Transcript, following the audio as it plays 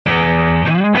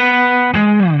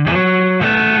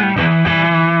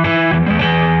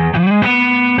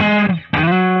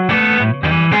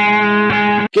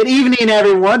Good evening,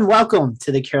 everyone. Welcome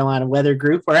to the Carolina Weather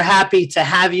Group. We're happy to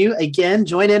have you again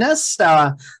joining us,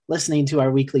 listening to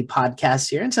our weekly podcast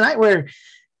here. And tonight we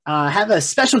have a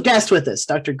special guest with us,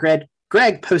 Dr. Greg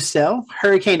Postel,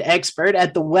 hurricane expert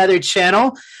at the Weather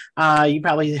Channel. You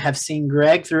probably have seen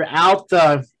Greg throughout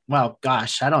the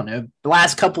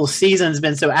last couple of seasons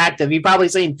been so active. You've probably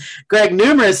seen Greg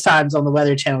numerous times on the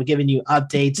Weather Channel giving you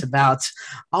updates about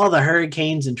all the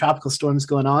hurricanes and tropical storms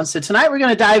going on. So tonight we're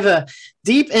going to dive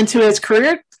deep into his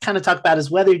career, kind of talk about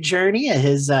his weather journey,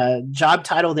 his job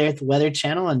title there at the Weather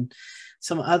Channel, and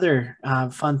some other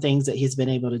fun things that he's been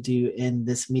able to do in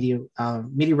this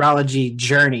meteorology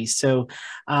journey. So,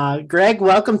 Greg,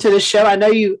 welcome to the show. I know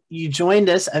you joined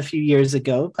us a few years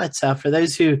ago, but for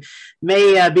those who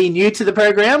may be new to the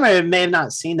program or may have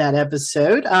not seen that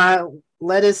episode,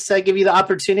 let us give you the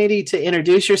opportunity to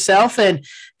introduce yourself and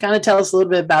kind of tell us a little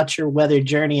bit about your weather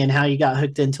journey and how you got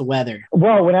hooked into weather.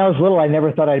 Well, when I was little, I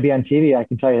never thought I'd be on TV. I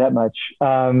can tell you that much.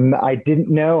 I didn't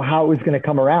know how it was going to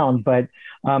come around, but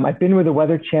I've been with the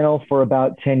Weather Channel for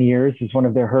about 10 years as one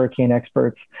of their hurricane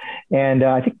experts. And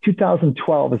I think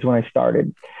 2012 is when I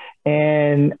started.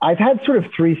 And I've had sort of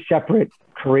three separate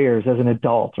careers as an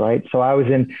adult, right? So I was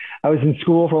in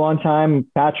school for a long time,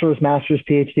 bachelor's, master's,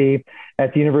 PhD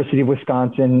at the University of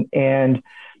Wisconsin. And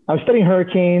I was studying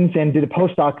hurricanes and did a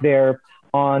postdoc there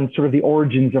on sort of the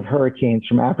origins of hurricanes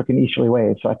from African easterly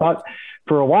waves. So I thought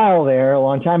for a while there, a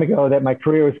long time ago, that my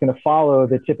career was going to follow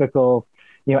the typical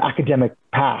academic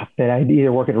path, that I'd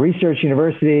either work at a research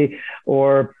university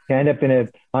or end up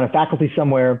on a faculty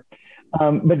somewhere.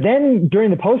 But then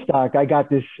during the postdoc, I got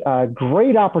this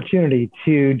great opportunity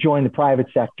to join the private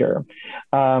sector,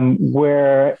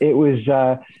 where it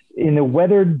was in the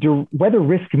weather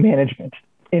risk management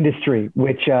industry,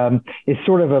 which is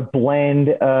sort of a blend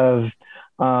of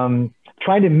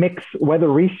trying to mix weather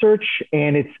research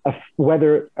and its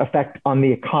weather effect on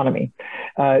the economy.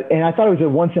 And I thought it was a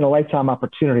once in a lifetime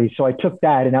opportunity. So I took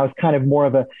that, and I was kind of more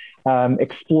of a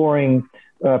exploring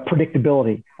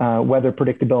predictability, weather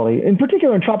predictability, in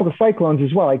particular in tropical cyclones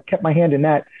as well. I kept my hand in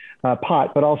that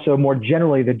pot, but also more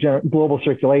generally the global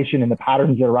circulation and the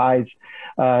patterns that arise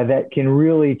that can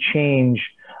really change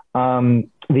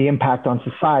the impact on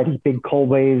society, big cold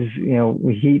waves,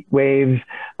 heat waves,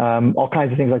 all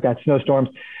kinds of things like that, snowstorms.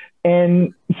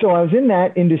 And so I was in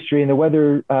that industry in the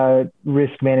weather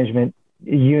risk management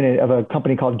unit of a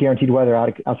company called Guaranteed Weather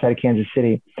outside of Kansas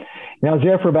City. And I was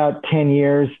there for about 10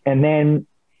 years. And then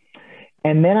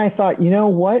I thought, you know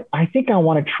what, I think I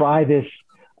want to try this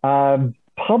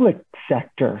public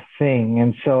sector thing.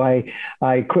 And so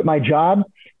I quit my job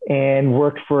and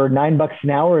worked for $9 an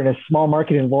hour in a small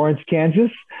market in Lawrence, Kansas,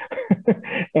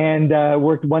 and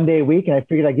worked 1 day a week. And I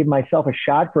figured I'd give myself a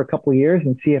shot for a couple of years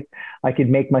and see if I could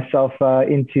make myself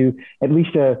into at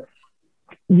least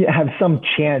have some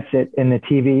chance in the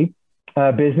TV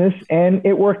business. And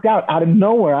it worked out of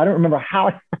nowhere. I don't remember how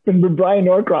it happened, but Brian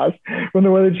Norcross from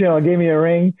the Weather Channel gave me a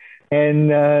ring,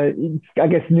 and I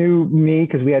guess knew me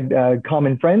because we had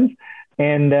common friends.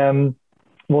 And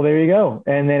well, there you go.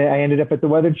 And then I ended up at the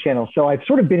Weather Channel. So I've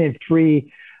sort of been in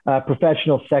three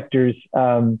professional sectors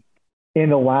in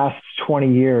the last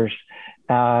 20 years.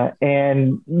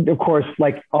 And of course,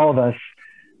 like all of us,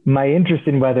 my interest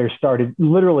in weather started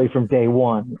literally from day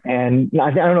one. And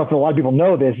I don't know if a lot of people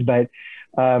know this, but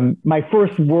my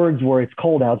first words were, "It's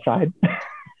cold outside."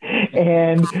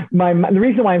 And the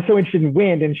reason why I'm so interested in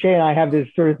wind, and Shay and I have this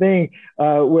sort of thing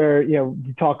where,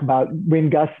 we talk about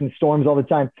wind gusts and storms all the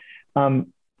time. When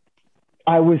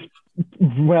I was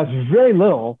very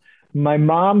little, my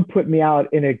mom put me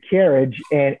out in a carriage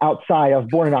and outside. I was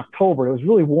born in October. It was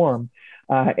really warm.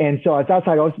 And so I was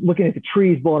outside. I was looking at the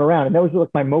trees blowing around, and that was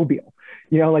like my mobile.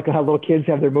 Like how little kids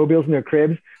have their mobiles in their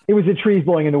cribs. It was the trees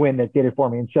blowing in the wind that did it for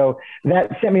me. And so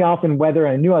that set me off in weather.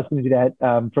 And I knew I was going to do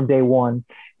that from day one.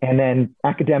 And then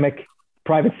academic,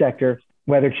 private sector,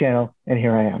 Weather Channel, and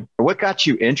here I am. What got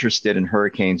you interested in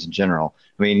hurricanes in general?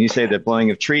 I mean, you say the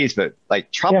blowing of trees, but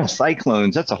like tropical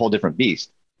cyclones, that's a whole different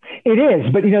beast. It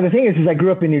is. But, the thing is I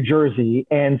grew up in New Jersey.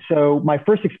 And so my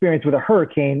first experience with a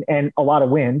hurricane and a lot of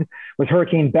wind was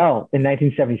Hurricane Bell in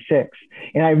 1976.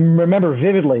 And I remember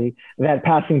vividly that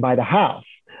passing by the house.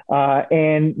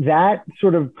 And that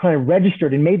sort of kind of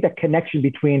registered and made that connection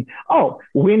between,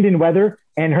 wind and weather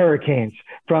and hurricanes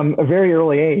from a very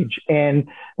early age. And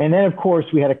then, of course,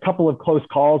 we had a couple of close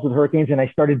calls with hurricanes, and I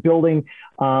started building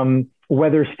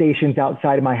weather stations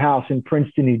outside of my house in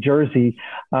Princeton, New Jersey.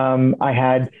 I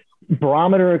had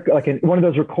barometer, one of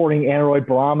those recording aneroid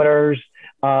barometers.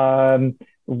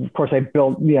 Of course, I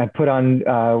put on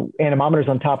anemometers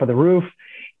on top of the roof.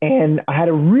 And I had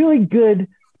a really good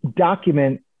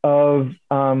document of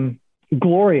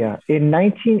Gloria in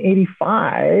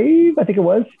 1985, I think it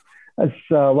was. That's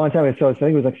a long time ago. So I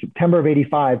think it was like September of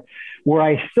 85, where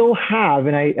I still have,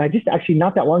 and I just actually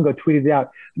not that long ago tweeted it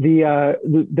out, the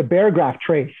barograph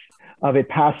trace of it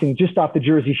passing just off the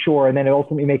Jersey shore and then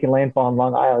ultimately making landfall on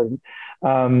Long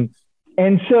Island.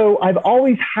 And so I've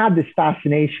always had this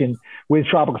fascination with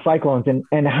tropical cyclones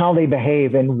and how they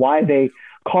behave and why they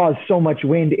cause so much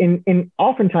wind in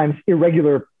oftentimes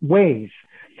irregular ways.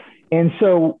 And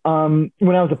so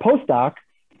when I was a postdoc,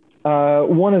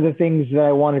 one of the things that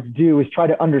I wanted to do is try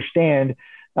to understand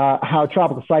how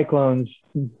tropical cyclones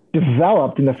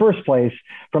developed in the first place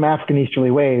from African easterly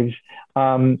waves.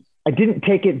 I didn't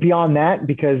take it beyond that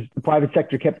because the private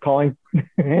sector kept calling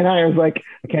and I was like,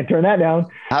 I can't turn that down.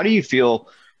 How do you feel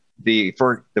the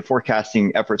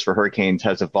forecasting efforts for hurricanes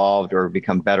has evolved or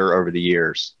become better over the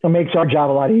years? It makes our job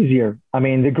a lot easier. I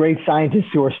mean, the great scientists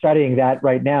who are studying that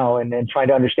right now and trying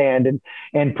to understand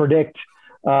and predict,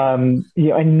 and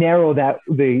narrow that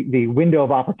the window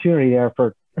of opportunity there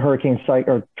for hurricane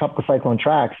or tropical cyclone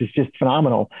tracks is just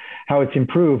phenomenal. How it's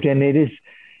improved, and it is,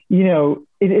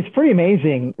 it's pretty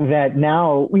amazing that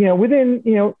now, within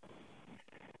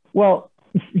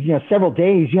several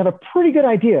days, you have a pretty good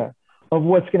idea of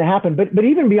what's going to happen. But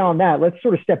even beyond that, let's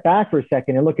sort of step back for a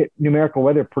second and look at numerical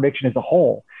weather prediction as a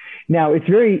whole. Now, it's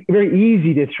very, very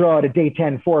easy to throw out a day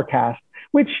 10 forecast,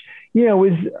 which,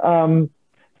 is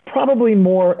probably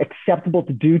more acceptable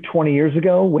to do 20 years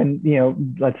ago when,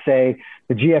 let's say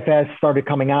the GFS started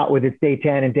coming out with its day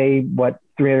 10 and day,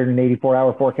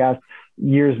 384-hour forecast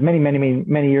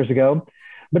many years ago.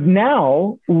 But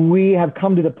now we have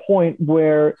come to the point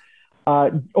where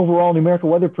overall numerical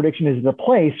weather prediction is the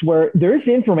place where there is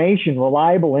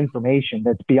reliable information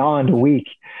that's beyond a week.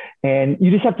 And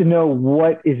you just have to know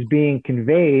what is being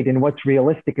conveyed and what's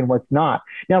realistic and what's not.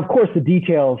 Now, of course, the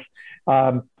details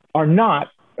are not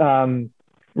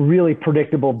really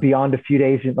predictable beyond a few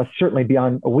days, certainly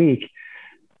beyond a week.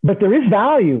 But there is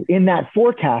value in that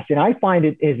forecast. And I find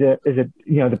it is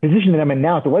the position that I'm in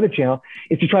now at the Weather Channel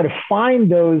is to try to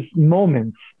find those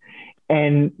moments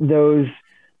and those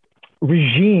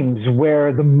regimes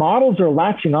where the models are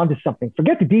latching onto something.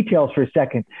 Forget the details for a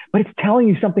second, but it's telling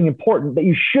you something important that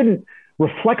you shouldn't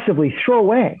reflexively throw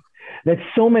away, that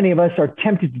so many of us are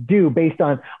tempted to do based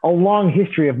on a long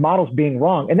history of models being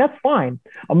wrong. And that's fine.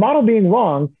 A model being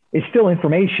wrong is still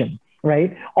information,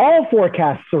 right? All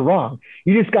forecasts are wrong.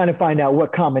 You just got to find out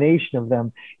what combination of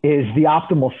them is the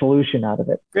optimal solution out of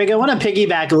it. Greg, I want to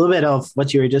piggyback a little bit of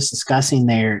what you were just discussing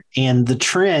there and the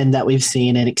trend that we've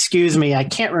seen. And excuse me, I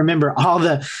can't remember all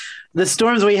the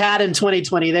storms we had in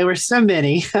 2020. There were so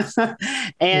many.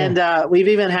 And we've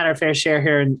even had our fair share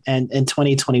here in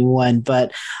 2021.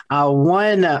 But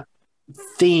one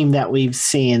theme that we've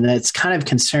seen that's kind of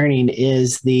concerning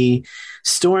is the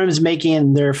storms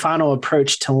making their final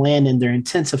approach to land and they're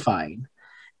intensifying.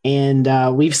 And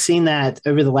we've seen that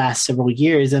over the last several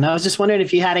years. And I was just wondering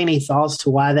if you had any thoughts to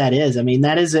why that is. I mean,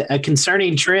 that is a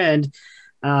concerning trend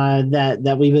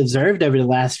that we've observed over the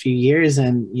last few years.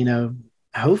 And,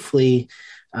 hopefully,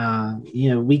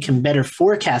 we can better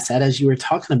forecast that as you were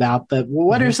talking about. But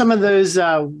what are some of those,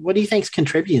 what do you think is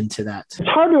contributing to that? It's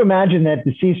hard to imagine that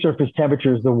the sea surface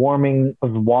temperatures, the warming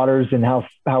of the waters and how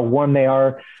warm they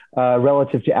are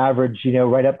relative to average,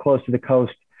 right up close to the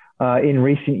coast in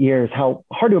recent years, how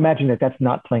hard to imagine that that's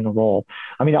not playing a role.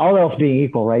 I mean, all else being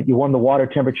equal, right? You warm the water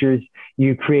temperatures,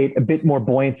 you create a bit more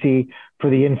buoyancy for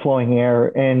the inflowing air.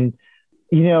 And,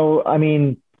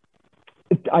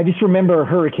 I just remember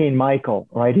Hurricane Michael,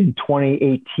 right, in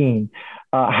 2018,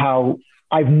 how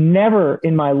I've never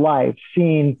in my life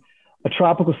seen a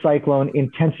tropical cyclone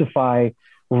intensify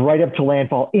right up to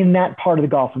landfall in that part of the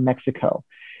Gulf of Mexico.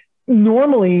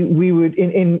 Normally, we would,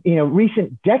 in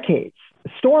recent decades,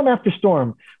 storm after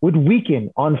storm would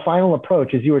weaken on final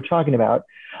approach, as you were talking about,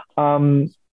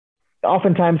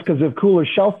 oftentimes because of cooler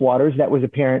shelf waters, that was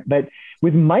apparent. But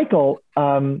with Michael,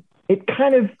 it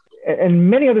kind of, and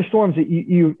many other storms that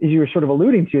you were sort of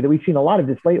alluding to, that we've seen a lot of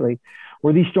this lately,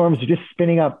 where these storms are just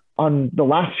spinning up on the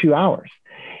last few hours.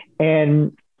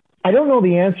 And I don't know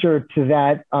the answer to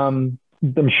that. I'm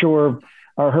sure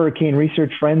our hurricane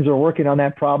research friends are working on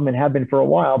that problem and have been for a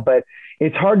while, but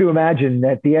it's hard to imagine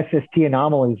that the SST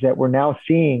anomalies that we're now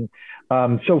seeing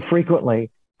so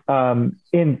frequently for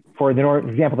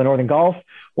example, the Northern Gulf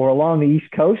or along the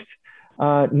East Coast,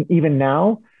 even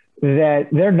now, that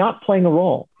they're not playing a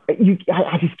role.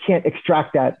 I just can't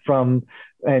extract that from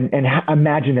and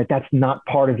imagine that that's not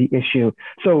part of the issue.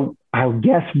 So I would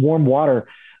guess warm water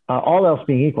all else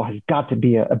being equal, has got to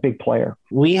be a big player.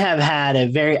 We have had a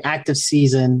very active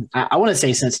season. I want to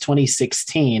say since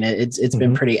 2016, it's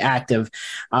been pretty active.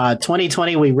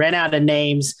 2020, we ran out of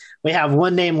names. We have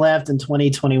one name left in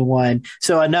 2021.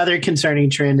 So another concerning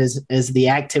trend is the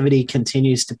activity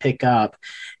continues to pick up.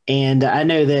 And I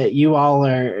know that you all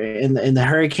are in the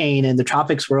hurricane and the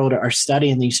tropics world are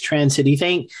studying these trends. So do you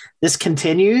think this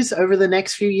continues over the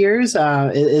next few years?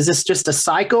 Is this just a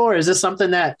cycle, or is this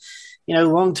something that,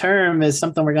 long term is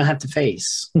something we're going to have to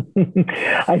face?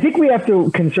 I think we have to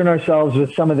concern ourselves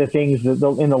with some of the things that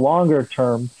in the longer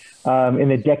term, in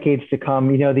the decades to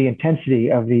come, the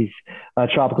intensity of these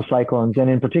tropical cyclones. And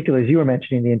in particular, as you were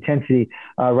mentioning, the intensity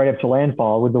right up to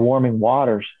landfall with the warming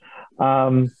waters.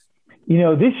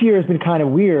 This year has been kind of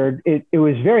weird. It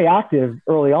was very active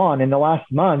early on. In the last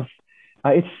month,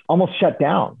 it's almost shut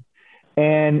down.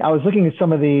 And I was looking at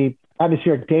some of the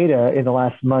atmospheric data in the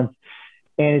last month,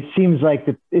 and it seems like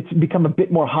it's become a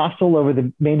bit more hostile over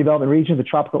the main development region of the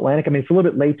tropical Atlantic. I mean, it's a little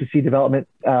bit late to see development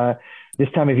this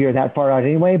time of year that far out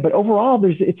anyway. But overall,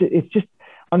 it's just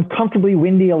uncomfortably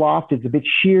windy aloft. It's a bit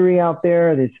sheery out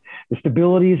there. The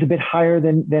stability is a bit higher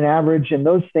than average, and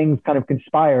those things kind of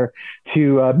conspire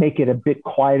to make it a bit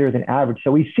quieter than average.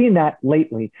 So we've seen that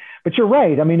lately. But you're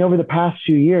right. I mean, over the past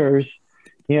few years,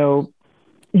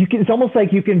 it's almost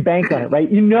like you can bank on it, right?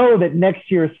 That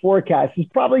next year's forecast is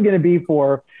probably going to be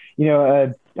for,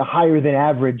 a higher than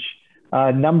average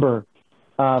number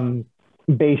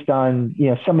based on,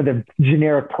 some of the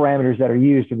generic parameters that are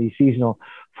used in these seasonal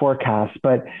forecasts.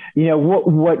 But,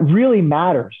 what really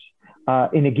matters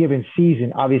in a given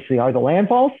season, obviously, are the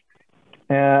landfalls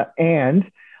and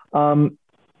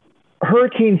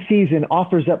hurricane season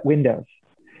offers up windows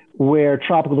where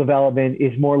tropical development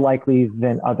is more likely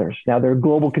than others. Now, there are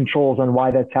global controls on why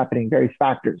that's happening, various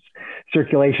factors,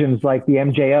 circulations like the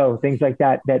MJO, things like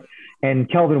that, and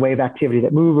Kelvin wave activity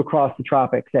that move across the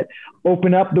tropics that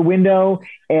open up the window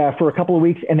for a couple of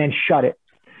weeks and then shut it,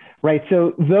 right?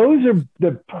 So those are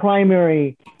the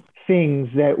primary things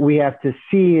that we have to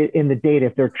see in the data,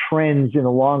 if they're trends in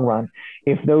the long run,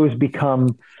 if those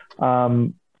become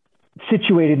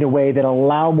situated in a way that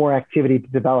allow more activity to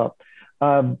develop.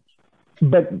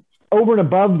 But over and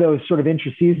above those sort of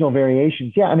intraseasonal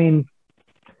variations, yeah, I mean,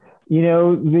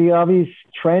 the obvious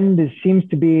trend seems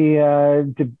to be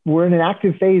we're in an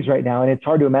active phase right now, and it's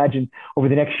hard to imagine over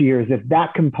the next few years if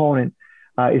that component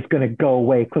is going to go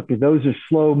away quickly. Those are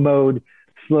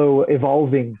slow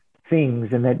evolving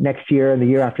things, and that next year and the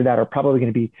year after that are probably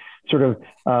going to be sort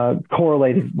of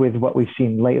correlated with what we've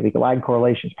seen lately. The lag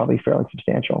correlation is probably fairly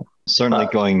substantial. Certainly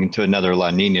going into another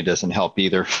La Nina doesn't help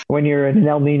either. When you're in an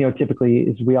El Nino, typically,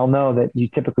 as we all know, that you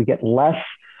typically get less.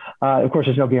 Of course,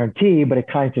 there's no guarantee, but it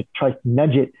kind of tries to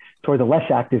nudge it toward the less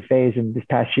active phase. And this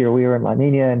past year, we were in La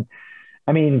Nina. And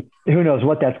I mean, who knows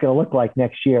what that's going to look like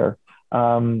next year.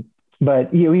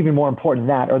 But even more important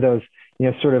than that are those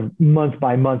sort of month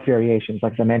by month variations,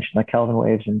 like I mentioned, like Kelvin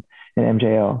waves and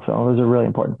MJO. So those are really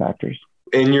important factors.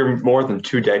 In your more than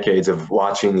 2 decades of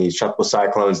watching these tropical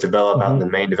cyclones develop out in the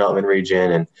main development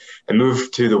region and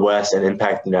move to the west and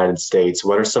impact the United States,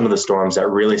 what are some of the storms that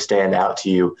really stand out to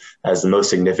you as the most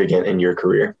significant in your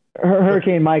career?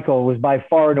 Hurricane Michael was by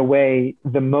far and away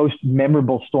the most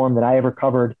memorable storm that I ever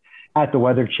covered at the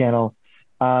Weather Channel.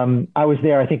 I was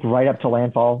there, I think, right up to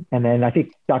landfall. And then I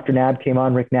think Dr. Nab came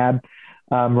on, Rick Nab,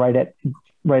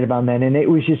 right about then. And it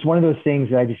was just one of those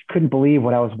things that I just couldn't believe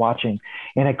what I was watching.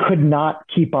 And I could not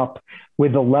keep up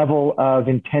with the level of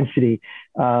intensity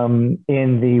in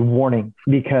the warning,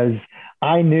 because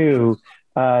I knew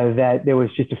that there was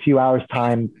just a few hours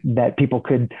time that people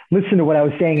could listen to what I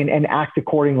was saying and act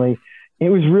accordingly. It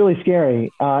was really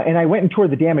scary. And I went and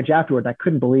toured the damage afterwards. I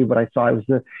couldn't believe what I saw. It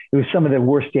was some of the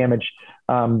worst damage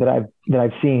that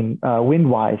I've seen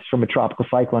wind-wise from a tropical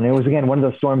cyclone. It was, again, one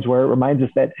of those storms where it reminds us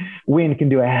that wind can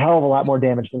do a hell of a lot more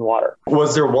damage than water.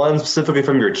 Was there one specifically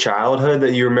from your childhood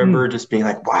that you remember just being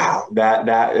like, wow,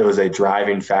 that it was a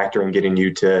driving factor in getting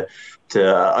you to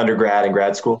undergrad and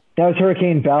grad school? That was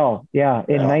Hurricane Bell, in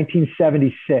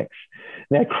 1976.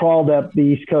 That crawled up the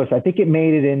East Coast. I think it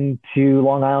made it into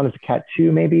Long Island as a Cat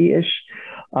 2 maybe-ish.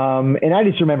 And I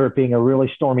just remember it being a really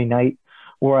stormy night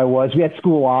where I was. We had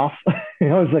school off. I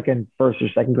was like in first or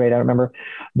second grade, I don't remember.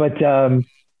 But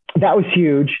that was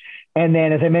huge. And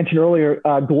then, as I mentioned earlier,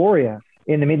 Gloria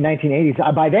in the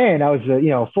mid-1980s. By then, I was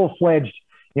a full-fledged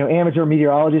amateur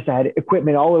meteorologist. I had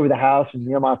equipment all over the house. And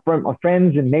my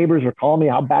friends and neighbors were calling me,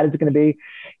 how bad is it going to be?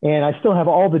 And I still have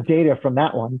all the data from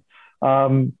that one.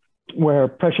 Where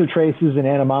pressure traces and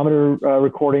anemometer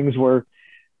recordings were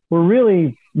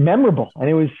really memorable.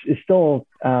 And it's still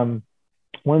one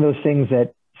of those things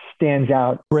that stands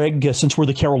out. Greg, since we're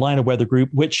the Carolina Weather Group,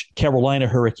 which Carolina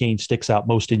hurricane sticks out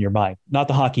most in your mind? Not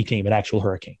the hockey team, an actual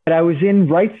hurricane. But I was in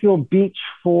Wrightsville Beach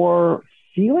for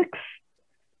Felix,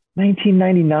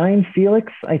 1999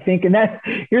 Felix, I think. And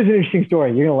here's an interesting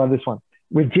story. You're going to love this one,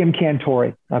 with Jim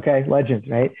Cantori. Okay, legend,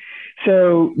 right?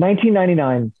 So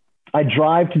 1999, I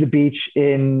drive to the beach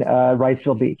in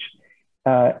Wrightsville Beach,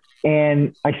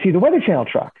 and I see the Weather Channel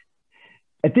truck.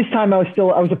 At this time, I was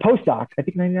a postdoc. I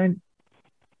think 99.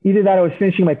 Either that, or I was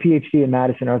finishing my PhD in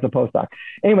Madison, or I was a postdoc.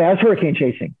 Anyway, I was hurricane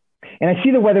chasing, and I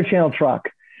see the Weather Channel truck,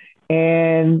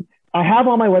 and I have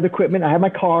all my weather equipment. I have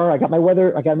my car. I got my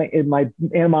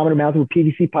anemometer mounted with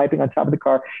PVC piping on top of the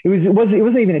car. It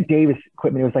wasn't even a Davis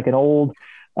equipment. It was like an old,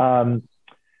 I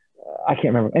can't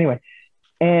remember. Anyway,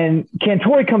 and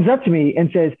Cantori comes up to me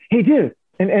and says, "Hey, dude,"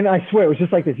 and I swear it was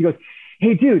just like this. He goes,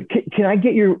 "Hey, dude, can I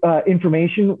get your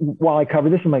information while I cover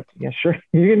this?" I'm like, "Yeah, sure.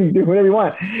 You can do whatever you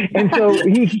want." And so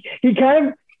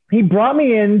he brought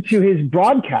me into his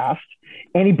broadcast,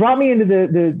 and he brought me into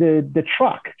the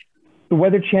truck, the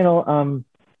Weather Channel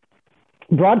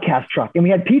broadcast truck, and we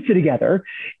had pizza together.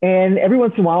 And every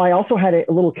once in a while, I also had a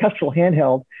little Kestrel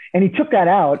handheld, and he took that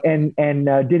out and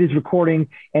did his recording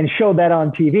and showed that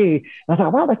on TV. And I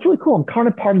thought, wow, that's really cool. I'm kind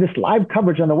of part of this live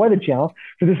coverage on the Weather Channel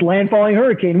for this landfalling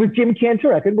hurricane with Jim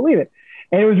Cantor. I couldn't believe it.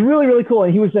 And it was really, really cool.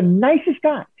 And he was the nicest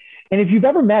guy. And if you've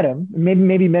ever met him,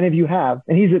 maybe many of you have,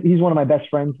 and he's one of my best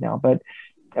friends now, but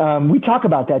we talk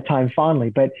about that time fondly.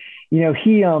 But, you know,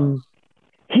 he's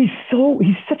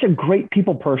such a great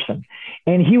people person,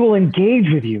 and he will engage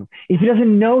with you if he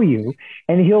doesn't know you,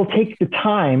 and he'll take the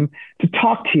time to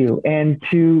talk to you and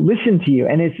to listen to you.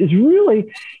 And it's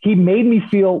really, he made me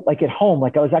feel like at home,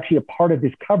 like I was actually a part of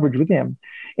this coverage with him.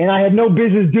 And I had no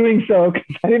business doing so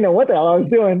because I didn't know what the hell I was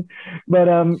doing. But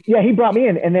yeah, he brought me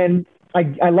in, and then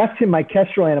I left him my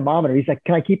Kestrel anemometer. He's like,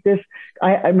 "Can I keep this?"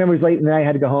 I remember it was late and then I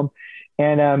had to go home.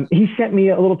 And he sent me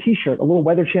a little t-shirt, a little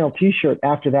Weather Channel t-shirt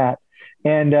after that.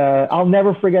 And I'll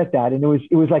never forget that. And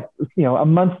it was like, you know, a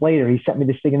month later, he sent me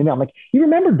this thing in the mail. I'm like, "He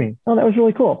remembered me." Oh, that was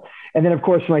really cool. And then, of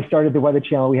course, when I started the Weather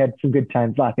Channel, we had some good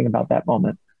times laughing about that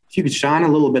moment. If you could shine a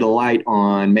little bit of light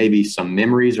on maybe some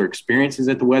memories or experiences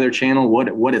at the Weather Channel,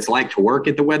 what it's like to work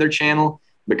at the Weather Channel,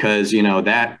 because, you know,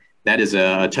 that is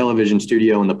a television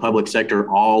studio in the public sector,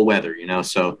 all weather, you know.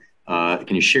 So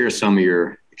can you share some of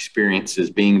your experiences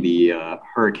being the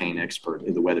hurricane expert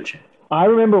at the Weather Channel? I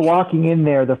remember walking in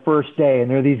there the first day, and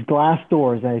there are these glass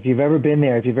doors. And if you've ever been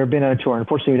there, if you've ever been on a tour,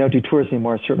 unfortunately, we don't do tours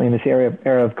anymore, certainly in this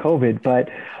era of COVID, but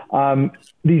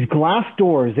these glass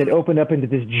doors that opened up into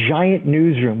this giant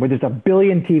newsroom where there's a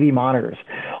billion TV monitors.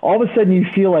 All of a sudden, you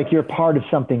feel like you're part of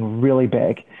something really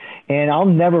big. And I'll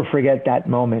never forget that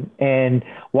moment. And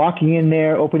walking in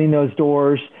there, opening those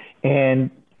doors,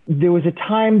 and there was a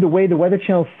time, the way the Weather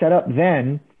Channel set up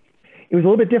then, it was a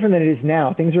little bit different than it is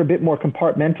now. Things are a bit more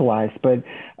compartmentalized. But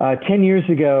 10 years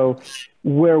ago,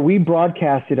 where we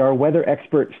broadcasted our weather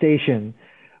expert station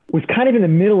was kind of in the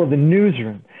middle of the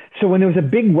newsroom. So when there was a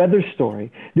big weather story,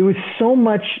 there was so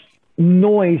much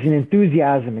noise and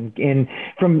enthusiasm and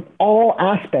from all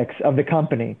aspects of the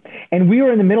company. And we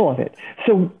were in the middle of it.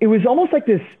 So it was almost like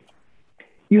this.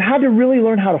 You had to really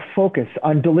learn how to focus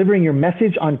on delivering your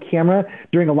message on camera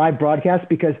during a live broadcast,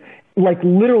 because like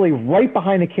literally right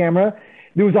behind the camera,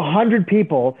 there was 100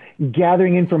 people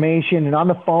gathering information and on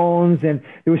the phones, and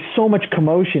there was so much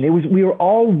commotion. We were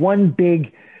all one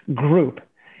big group.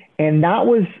 And that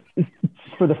was,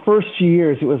 for the first few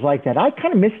years, it was like that. I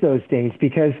kind of miss those days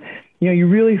because, you know, you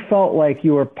really felt like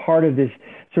you were part of this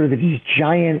sort of this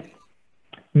giant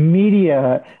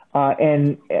media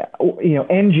and you know,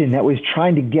 engine that was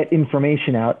trying to get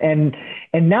information out. And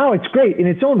now it's great in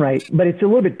its own right, but it's a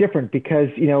little bit different because,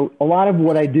 you know, a lot of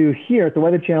what I do here at the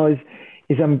Weather Channel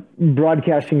is I'm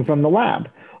broadcasting from the lab,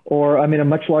 or I'm in a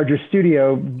much larger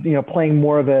studio, you know, playing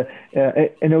more of an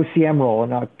OCM role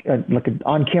and like an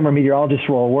on-camera meteorologist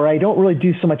role, where I don't really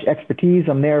do so much expertise.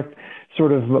 I'm there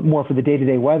sort of more for the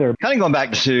day-to-day weather. Kind of going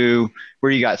back to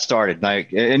where you got started,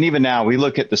 like, and even now we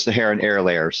look at the Saharan air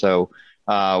layer. So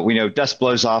we know dust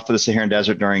blows off of the Saharan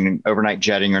desert during overnight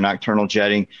jetting or nocturnal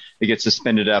jetting. It gets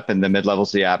suspended up in the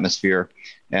mid-levels of the atmosphere,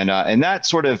 and that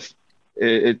sort of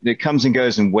it comes and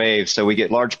goes in waves. So we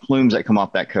get large plumes that come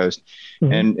off that coast.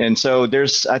 Mm-hmm. And so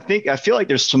I feel like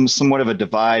there's somewhat of a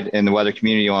divide in the weather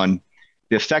community on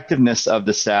the effectiveness of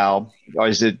the SAL. Or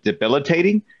is it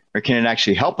debilitating, or can it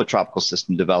actually help a tropical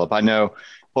system develop? I know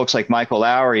folks like Michael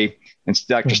Lowry and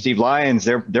Dr. Steve Lyons,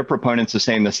 they're proponents of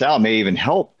saying the SAL may even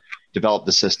help develop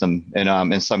the system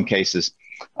in some cases.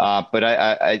 But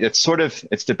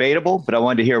it's debatable, but I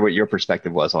wanted to hear what your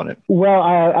perspective was on it. Well,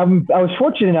 I was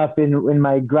fortunate enough in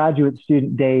my graduate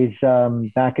student days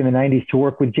back in the 90s to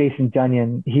work with Jason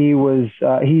Dunyan.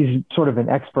 He's sort of an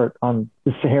expert on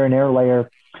the Saharan air layer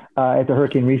at the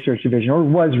Hurricane Research Division, or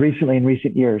was recently in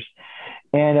recent years.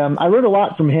 And I learned a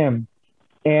lot from him.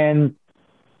 And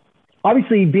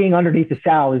obviously being underneath the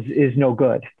SAL is no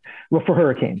good for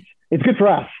hurricanes. It's good for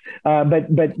us, but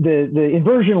the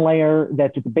inversion layer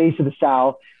that's at the base of the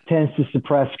SAL tends to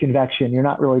suppress convection. You're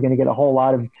not really going to get a whole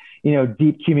lot of,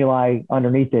 deep cumuli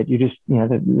underneath it. You just,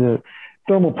 the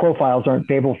thermal profiles aren't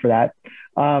favorable for that.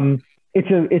 The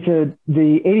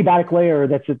adiabatic layer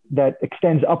that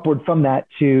extends upward from that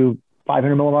to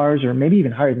 500 millibars or maybe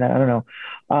even higher than that. I don't know.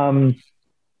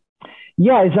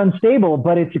 It's unstable,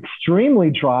 but it's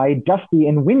extremely dry, dusty,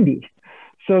 and windy.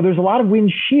 So there's a lot of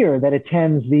wind shear that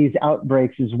attends these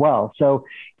outbreaks as well. So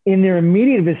in their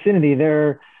immediate vicinity,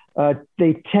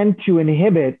 they tend to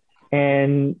inhibit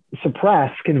and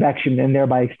suppress convection and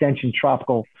thereby extension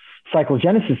tropical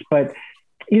cyclogenesis. But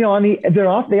they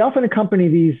often accompany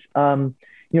these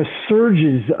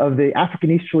surges of the African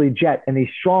easterly jet and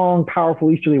these strong, powerful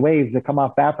easterly waves that come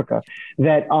off Africa.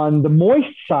 That on the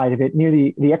moist side of it, near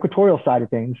the equatorial side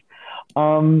of things.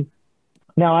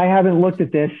 Now I haven't looked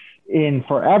at this in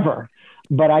forever,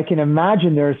 but I can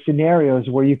imagine there are scenarios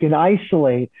where you can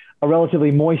isolate a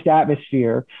relatively moist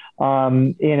atmosphere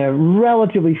in a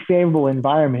relatively favorable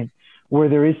environment where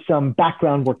there is some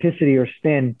background vorticity or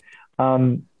spin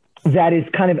that is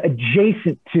kind of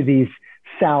adjacent to these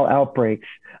SAL outbreaks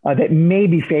that may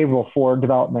be favorable for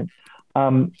development.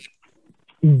 But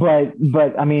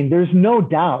I mean, there's no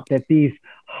doubt that these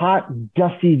hot,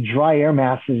 dusty, dry air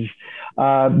masses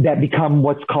that become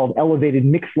what's called elevated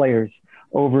mixed layers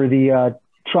over the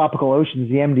tropical oceans,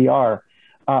 the MDR,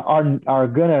 are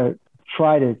going to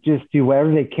try to just do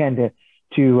whatever they can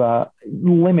to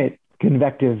limit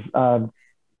convective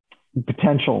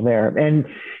potential there. And,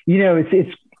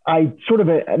 I sort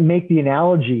of make the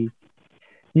analogy,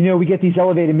 we get these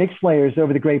elevated mixed layers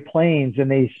over the Great Plains and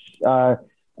they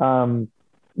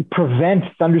prevent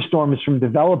thunderstorms from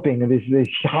developing, and these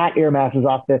hot air masses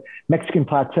off the Mexican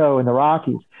plateau and the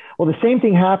Rockies. Well, the same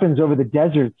thing happens over the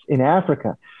deserts in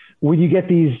Africa, where you get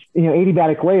these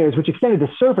adiabatic layers which extend to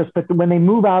the surface, but when they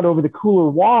move out over the cooler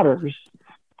waters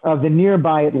of the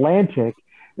nearby Atlantic,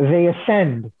 they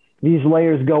ascend. These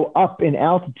layers go up in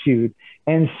altitude,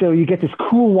 and so you get this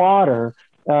cool water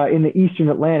in the eastern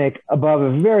Atlantic above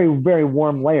a very, very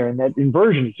warm layer, and that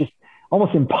inversion is just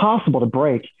almost impossible to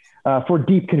break. For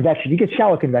deep convection. You get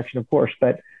shallow convection, of course,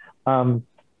 but it's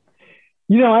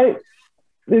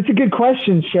a good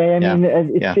question, Shay. I mean,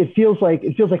 it feels like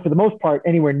for the most part,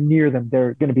 anywhere near them,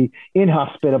 they're going to be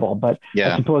inhospitable. But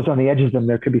I suppose on the edges of them,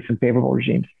 there could be some favorable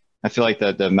regimes. I feel like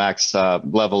the max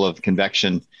level of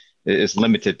convection is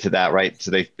limited to that, right?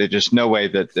 So there's just no way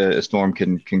that a storm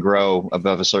can grow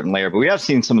above a certain layer. But we have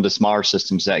seen some of the smaller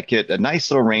systems that get a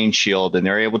nice little rain shield, and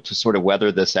they're able to sort of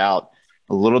weather this out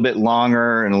a little bit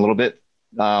longer and a little bit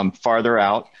farther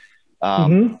out.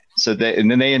 So and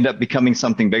then they end up becoming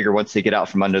something bigger once they get out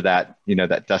from under that,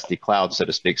 that dusty cloud, so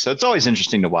to speak. So it's always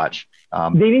interesting to watch.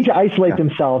 They need to isolate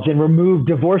themselves and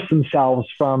divorce themselves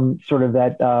from sort of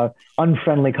that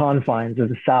unfriendly confines of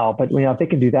the SAL. But if they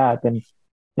can do that, then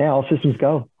all systems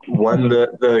go. When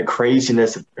the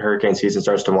craziness of hurricane season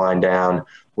starts to wind down,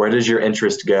 where does your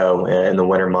interest go in the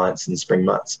winter months and spring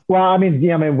months? Well, I'm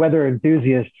a weather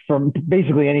enthusiast from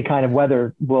basically any kind of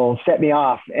weather will set me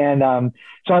off. And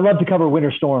so I love to cover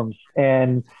winter storms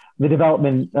and the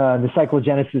development, the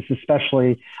cyclogenesis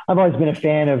especially. I've always been a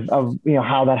fan of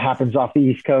how that happens off the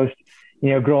East Coast,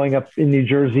 growing up in New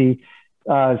Jersey.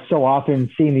 So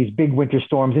often seeing these big winter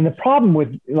storms. And the problem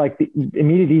with like the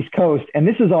immediate East Coast, and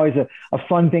this is always a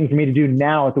fun thing for me to do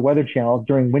now at the Weather Channel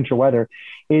during winter weather,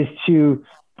 is to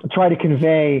try to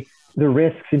convey the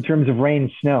risks in terms of rain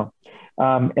and snow.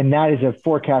 And that is a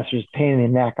forecaster's pain in the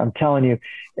neck. I'm telling you,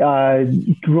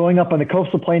 growing up on the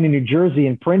coastal plain in New Jersey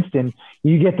and Princeton,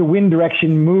 you get the wind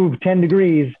direction move 10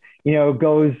 degrees,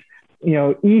 goes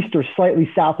east or slightly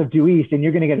south of due east, and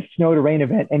you're going to get a snow to rain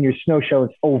event and your snow show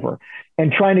is over.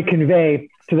 And trying to convey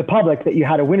to the public that you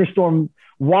had a winter storm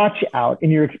watch out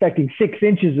and you're expecting 6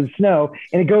 inches of snow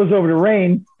and it goes over to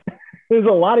rain. There's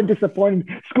a lot of disappointed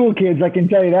school kids, I can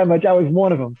tell you that much. I was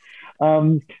one of them.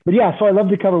 So I love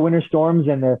to cover winter storms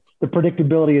and the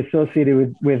predictability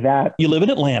associated with that. You live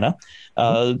in Atlanta.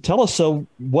 Tell us,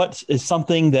 what is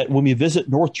something that when we visit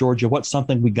North Georgia, what's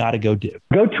something we got to go do?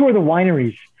 Go tour the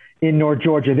wineries in North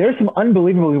Georgia. There's some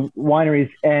unbelievable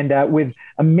wineries and with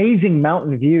amazing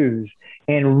mountain views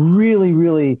and really,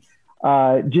 really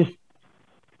just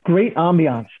great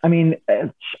ambiance. I mean,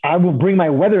 I will bring my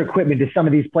weather equipment to some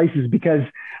of these places because,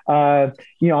 I'll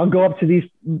go up to these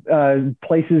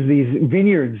places, these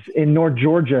vineyards in North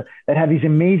Georgia that have these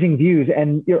amazing views,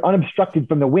 and you're unobstructed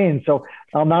from the wind. So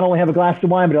I'll not only have a glass of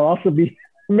wine, but I'll also be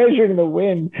measuring the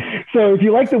wind. So if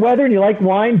you like the weather and you like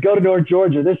wine, go to North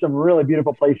Georgia. There's some really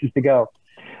beautiful places to go.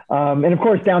 And of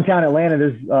course, downtown Atlanta,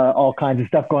 there's all kinds of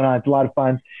stuff going on. It's a lot of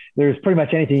fun. There's pretty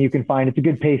much anything you can find. It's a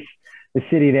good pace, the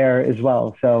city there as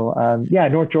well. So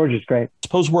North Georgia is great.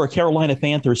 Suppose we're a Carolina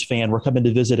Panthers fan. We're coming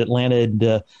to visit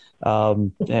Atlanta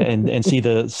and see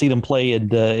them play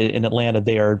in Atlanta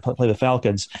there, play the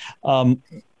Falcons.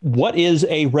 What is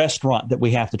a restaurant that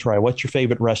we have to try? What's your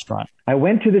favorite restaurant? I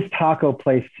went to this taco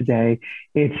place today.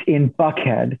 It's in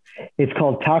Buckhead. It's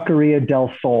called Taqueria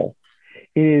del Sol.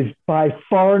 It is by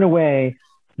far and away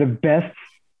the best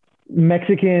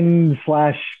Mexican /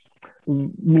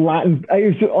 Latin.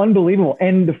 It was unbelievable.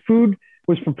 And the food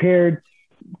was prepared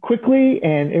quickly,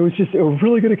 and it was just a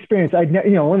really good experience. One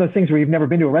of those things where you've never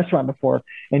been to a restaurant before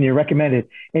and you recommend it.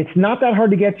 It's not that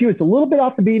hard to get to. It's a little bit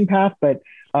off the beaten path, but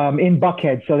in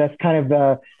Buckhead. So that's kind of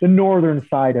the northern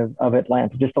side of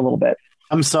Atlanta, just a little bit.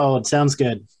 I'm sold. Sounds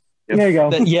good. There you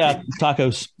go. Yeah,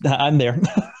 tacos. I'm there.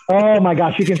 Oh my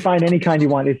gosh, you can find any kind you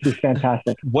want. It's just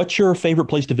fantastic. What's your favorite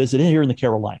place to visit here in the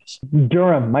Carolinas?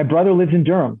 Durham. My brother lives in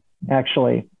Durham,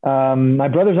 actually. My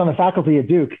brother's on the faculty at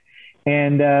Duke,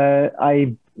 and so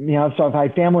I've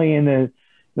had family in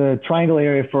the Triangle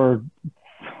area for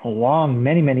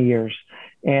many years,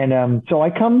 and so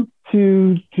I come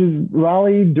to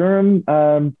Raleigh, Durham,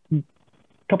 a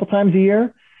couple times a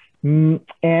year, and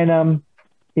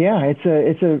it's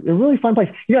a really fun place.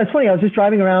 It's funny. I was just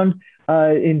driving around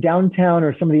in downtown,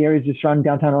 or some of the areas just around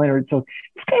downtown Atlanta. So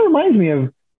this kind of reminds me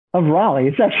of Raleigh.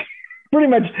 It's actually pretty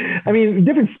much,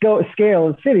 different scale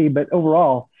of city, but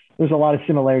overall, there's a lot of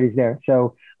similarities there.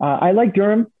 So I like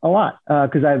Durham a lot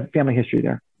because I have family history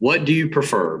there. What do you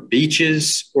prefer,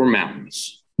 beaches or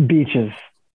mountains? Beaches.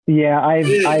 Yeah, I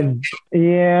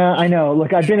know.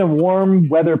 Look, I've been a warm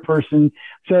weather person.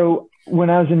 So when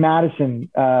I was in Madison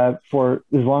for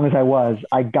as long as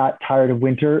I got tired of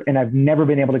winter, and I've never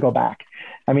been able to go back.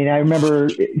 I remember.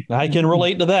 I can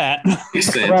relate to that.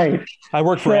 Right. I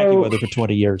worked for AccuWeather for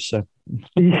 20 years. So.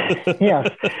 Yeah.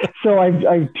 So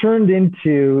I've turned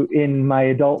in my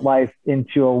adult life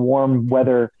into a warm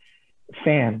weather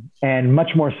fan, and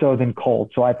much more so than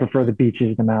cold. So I prefer the beaches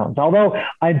and the mountains. Although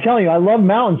I'm telling you, I love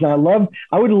mountains, and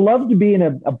I would love to be in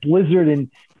a blizzard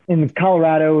in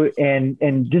Colorado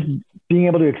and just being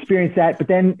able to experience that. But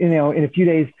then, in a few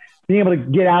days, being able to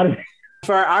get out of it.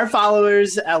 For our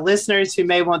followers, listeners who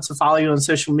may want to follow you on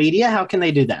social media, how can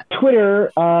they do that?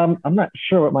 Twitter. I'm not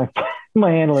sure what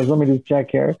my handle is. Let me just check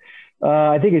here.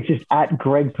 I think it's just at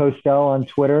Greg Postel on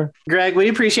Twitter. Greg, we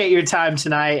appreciate your time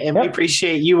tonight, and we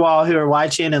appreciate you all who are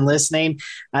watching and listening.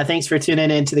 Thanks for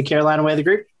tuning in to the Carolina Weather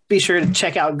Group. Be sure to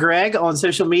check out Greg on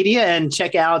social media and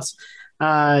check out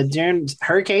during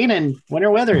hurricane and winter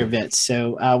weather events.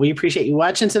 So we appreciate you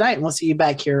watching tonight, and we'll see you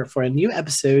back here for a new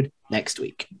episode next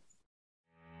week.